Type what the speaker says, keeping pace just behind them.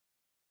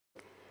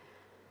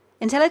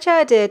IntelliJ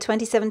IDEA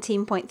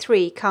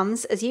 2017.3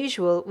 comes, as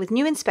usual, with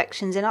new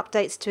inspections and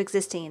updates to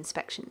existing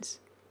inspections.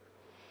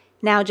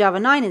 Now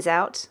Java 9 is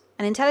out,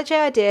 and IntelliJ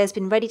IDEA has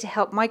been ready to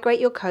help migrate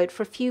your code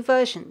for a few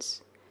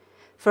versions.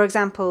 For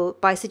example,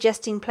 by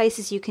suggesting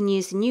places you can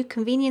use the new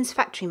convenience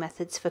factory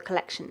methods for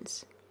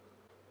collections.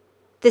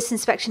 This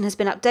inspection has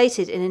been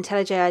updated in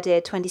IntelliJ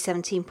IDEA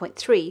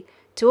 2017.3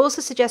 to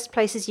also suggest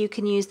places you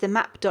can use the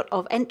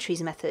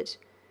map.ofEntries method,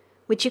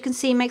 which you can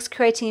see makes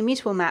creating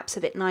immutable maps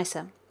a bit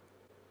nicer.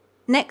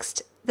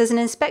 Next, there's an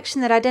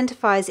inspection that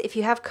identifies if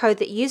you have code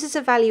that uses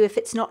a value if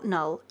it's not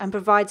null and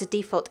provides a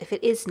default if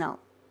it is null.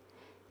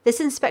 This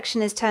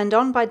inspection is turned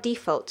on by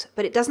default,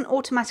 but it doesn't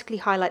automatically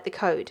highlight the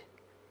code.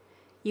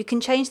 You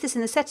can change this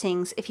in the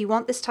settings if you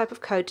want this type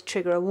of code to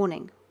trigger a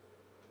warning.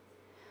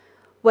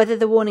 Whether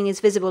the warning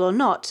is visible or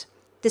not,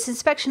 this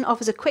inspection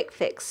offers a quick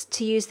fix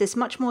to use this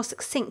much more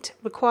succinct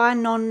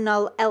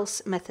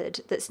requireNonNullElse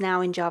method that's now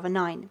in Java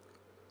 9.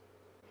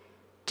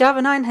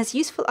 Java 9 has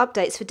useful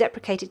updates for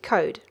deprecated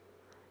code.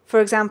 For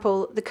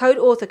example, the code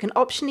author can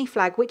optionally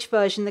flag which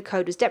version the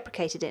code was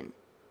deprecated in.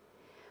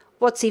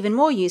 What's even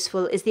more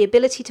useful is the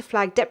ability to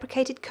flag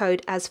deprecated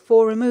code as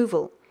for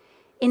removal,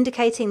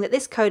 indicating that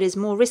this code is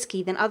more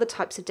risky than other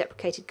types of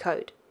deprecated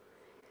code.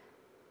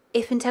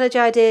 If IntelliJ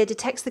IDEA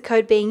detects the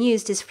code being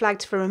used is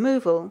flagged for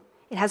removal,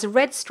 it has a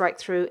red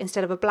strike-through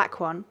instead of a black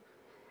one,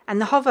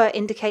 and the hover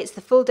indicates the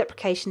full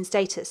deprecation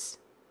status.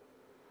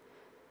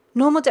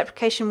 Normal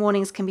deprecation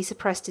warnings can be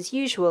suppressed as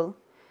usual,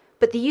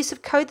 but the use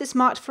of code that's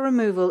marked for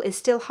removal is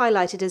still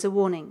highlighted as a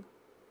warning.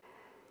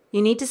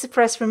 You need to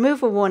suppress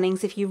removal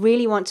warnings if you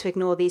really want to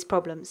ignore these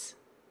problems.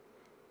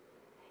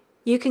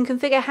 You can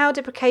configure how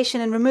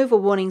deprecation and removal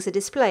warnings are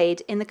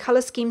displayed in the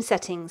color scheme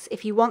settings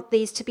if you want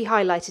these to be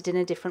highlighted in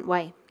a different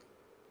way.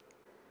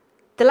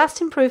 The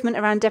last improvement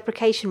around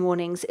deprecation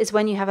warnings is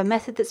when you have a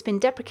method that's been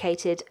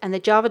deprecated and the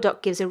Java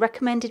doc gives a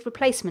recommended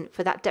replacement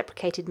for that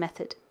deprecated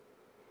method.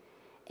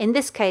 In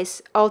this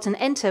case, Alt and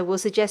Enter will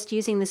suggest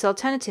using this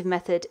alternative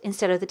method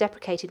instead of the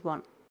deprecated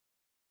one.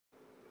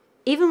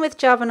 Even with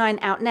Java 9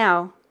 out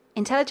now,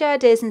 IntelliJ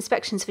IDEA's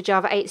inspections for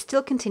Java 8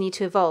 still continue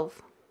to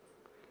evolve.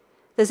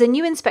 There's a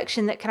new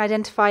inspection that can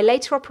identify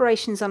later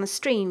operations on a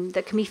stream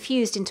that can be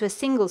fused into a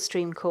single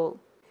stream call.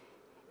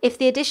 If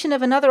the addition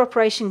of another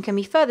operation can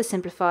be further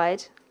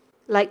simplified,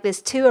 like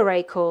this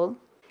toArray call,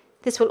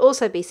 this will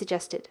also be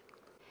suggested.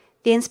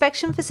 The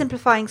inspection for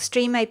simplifying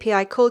Stream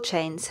API call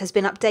chains has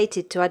been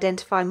updated to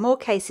identify more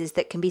cases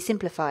that can be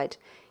simplified,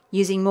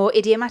 using more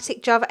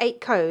idiomatic Java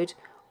 8 code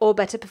or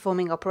better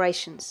performing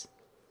operations.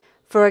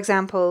 For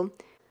example,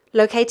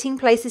 locating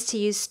places to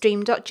use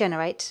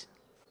stream.generate,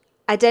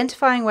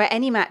 identifying where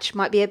any match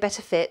might be a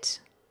better fit,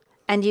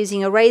 and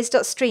using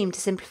arrays.stream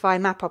to simplify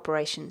map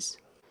operations.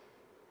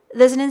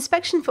 There's an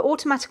inspection for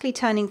automatically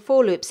turning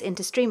for loops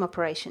into stream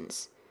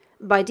operations.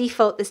 By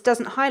default, this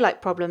doesn't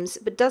highlight problems,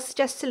 but does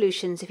suggest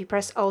solutions if you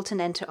press Alt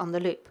and Enter on the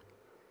loop.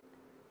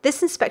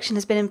 This inspection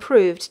has been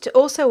improved to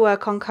also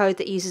work on code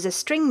that uses a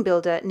string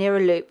builder near a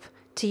loop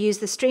to use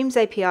the streams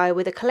API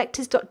with a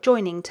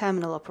collectors.joining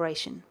terminal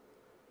operation.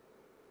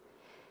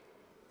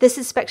 This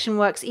inspection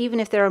works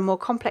even if there are more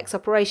complex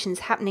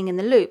operations happening in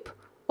the loop,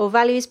 or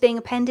values being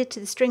appended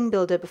to the string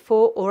builder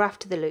before or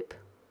after the loop.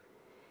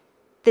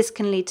 This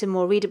can lead to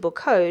more readable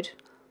code,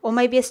 or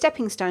maybe a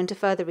stepping stone to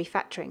further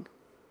refactoring.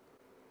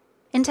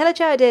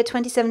 IntelliJ IDEA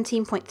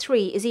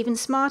 2017.3 is even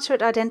smarter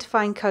at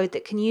identifying code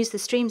that can use the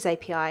Streams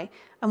API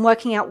and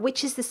working out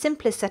which is the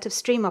simplest set of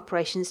stream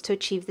operations to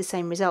achieve the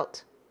same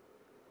result.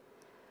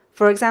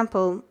 For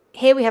example,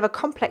 here we have a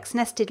complex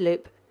nested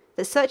loop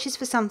that searches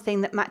for something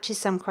that matches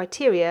some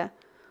criteria,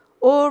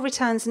 or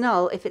returns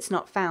null if it's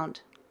not found.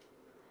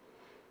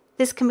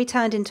 This can be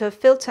turned into a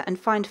filter and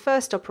find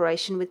first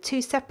operation with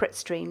two separate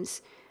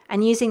streams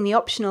and using the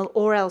optional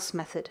orElse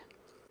method.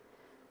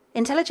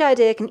 IntelliJ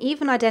IDEA can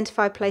even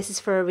identify places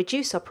for a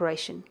reduce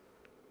operation.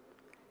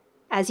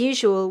 As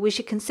usual, we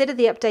should consider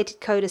the updated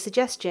code a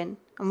suggestion,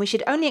 and we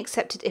should only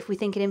accept it if we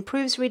think it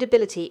improves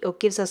readability or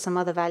gives us some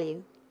other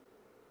value.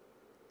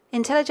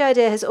 IntelliJ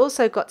IDEA has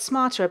also got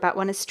smarter about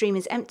when a stream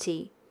is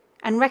empty,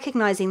 and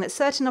recognizing that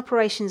certain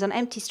operations on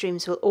empty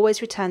streams will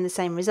always return the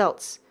same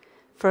results.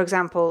 For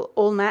example,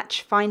 all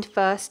match, find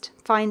first,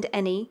 find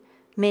any,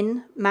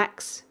 min,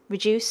 max,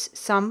 reduce,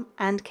 sum,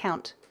 and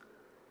count.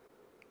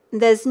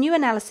 There's new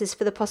analysis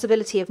for the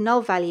possibility of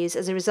null values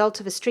as a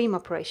result of a stream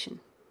operation.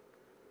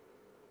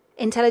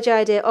 IntelliJ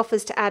IDEA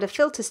offers to add a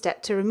filter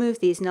step to remove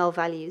these null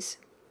values.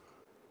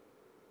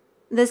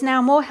 There's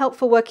now more help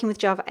for working with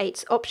Java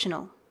 8's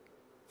optional.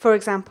 For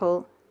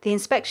example, the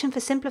inspection for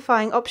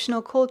simplifying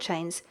optional call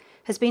chains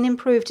has been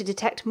improved to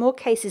detect more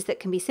cases that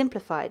can be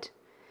simplified.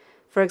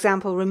 For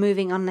example,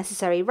 removing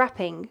unnecessary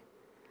wrapping,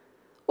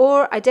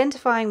 or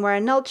identifying where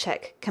a null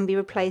check can be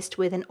replaced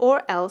with an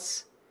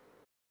orElse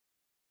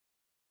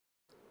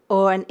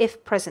or an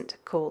if present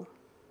call.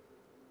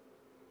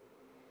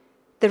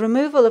 The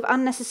removal of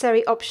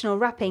unnecessary optional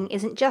wrapping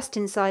isn't just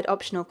inside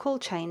optional call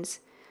chains,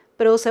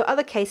 but also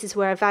other cases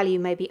where a value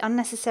may be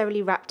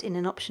unnecessarily wrapped in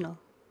an optional.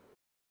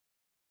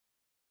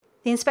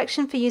 The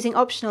inspection for using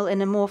optional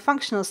in a more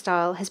functional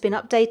style has been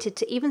updated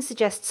to even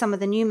suggest some of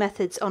the new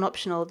methods on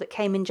optional that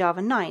came in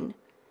Java 9,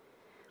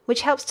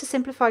 which helps to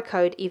simplify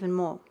code even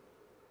more.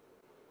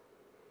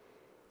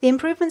 The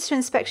improvements to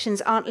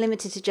inspections aren't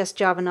limited to just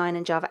Java 9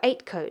 and Java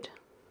 8 code.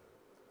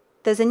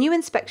 There's a new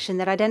inspection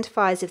that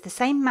identifies if the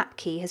same map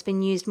key has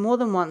been used more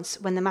than once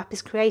when the map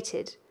is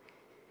created,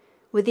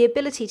 with the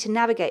ability to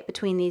navigate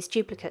between these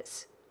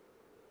duplicates.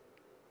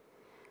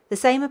 The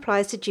same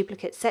applies to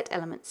duplicate set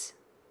elements.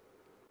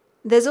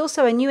 There's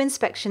also a new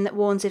inspection that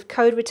warns if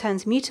code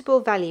returns mutable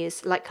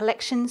values like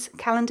collections,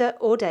 calendar,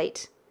 or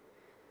date,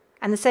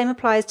 and the same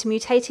applies to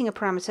mutating a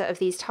parameter of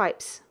these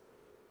types.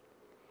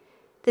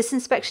 This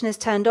inspection is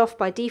turned off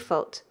by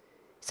default,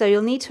 so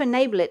you'll need to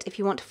enable it if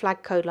you want to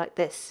flag code like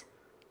this.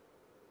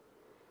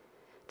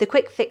 The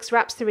quick fix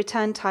wraps the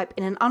return type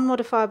in an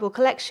unmodifiable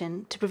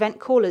collection to prevent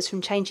callers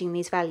from changing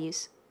these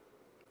values.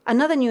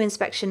 Another new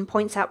inspection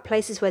points out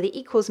places where the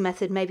equals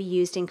method may be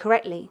used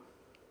incorrectly.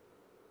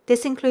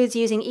 This includes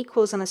using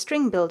equals on a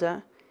string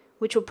builder,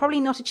 which will probably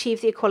not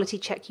achieve the equality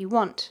check you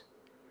want,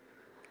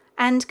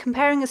 and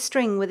comparing a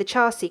string with a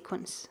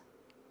CharSequence.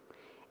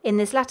 In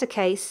this latter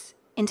case,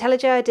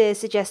 IntelliJ IDEA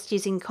suggests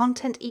using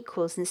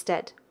content.equals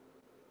instead.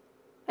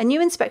 A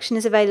new inspection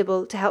is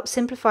available to help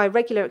simplify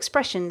regular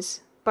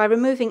expressions by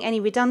removing any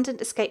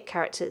redundant escape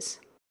characters.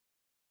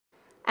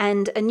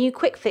 And a new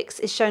quick fix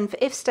is shown for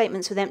if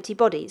statements with empty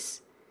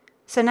bodies,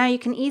 so now you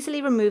can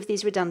easily remove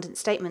these redundant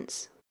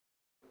statements.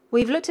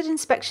 We've looked at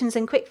inspections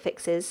and quick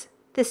fixes.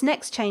 This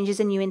next change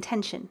is a new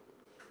intention.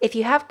 If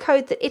you have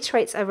code that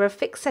iterates over a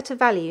fixed set of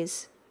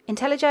values,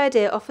 IntelliJ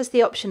IDEA offers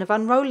the option of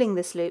unrolling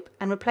this loop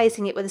and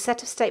replacing it with a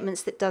set of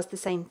statements that does the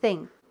same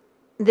thing.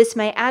 This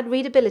may add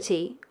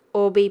readability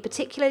or be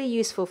particularly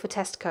useful for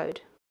test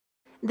code.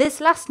 This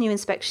last new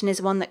inspection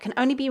is one that can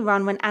only be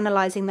run when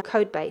analyzing the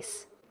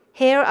codebase.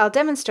 Here I'll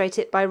demonstrate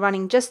it by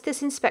running just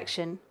this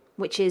inspection,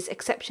 which is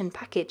exception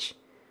package,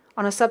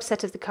 on a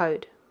subset of the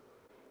code.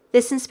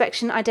 This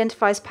inspection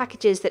identifies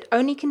packages that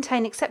only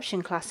contain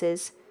exception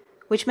classes,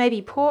 which may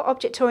be poor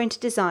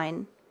object-oriented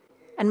design,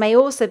 and may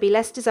also be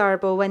less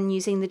desirable when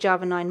using the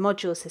Java 9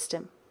 module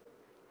system.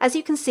 As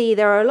you can see,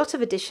 there are a lot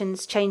of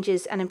additions,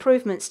 changes, and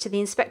improvements to the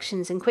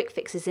inspections and quick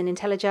fixes in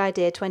IntelliJ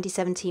IDEA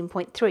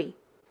 2017.3.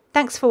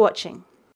 Thanks for watching.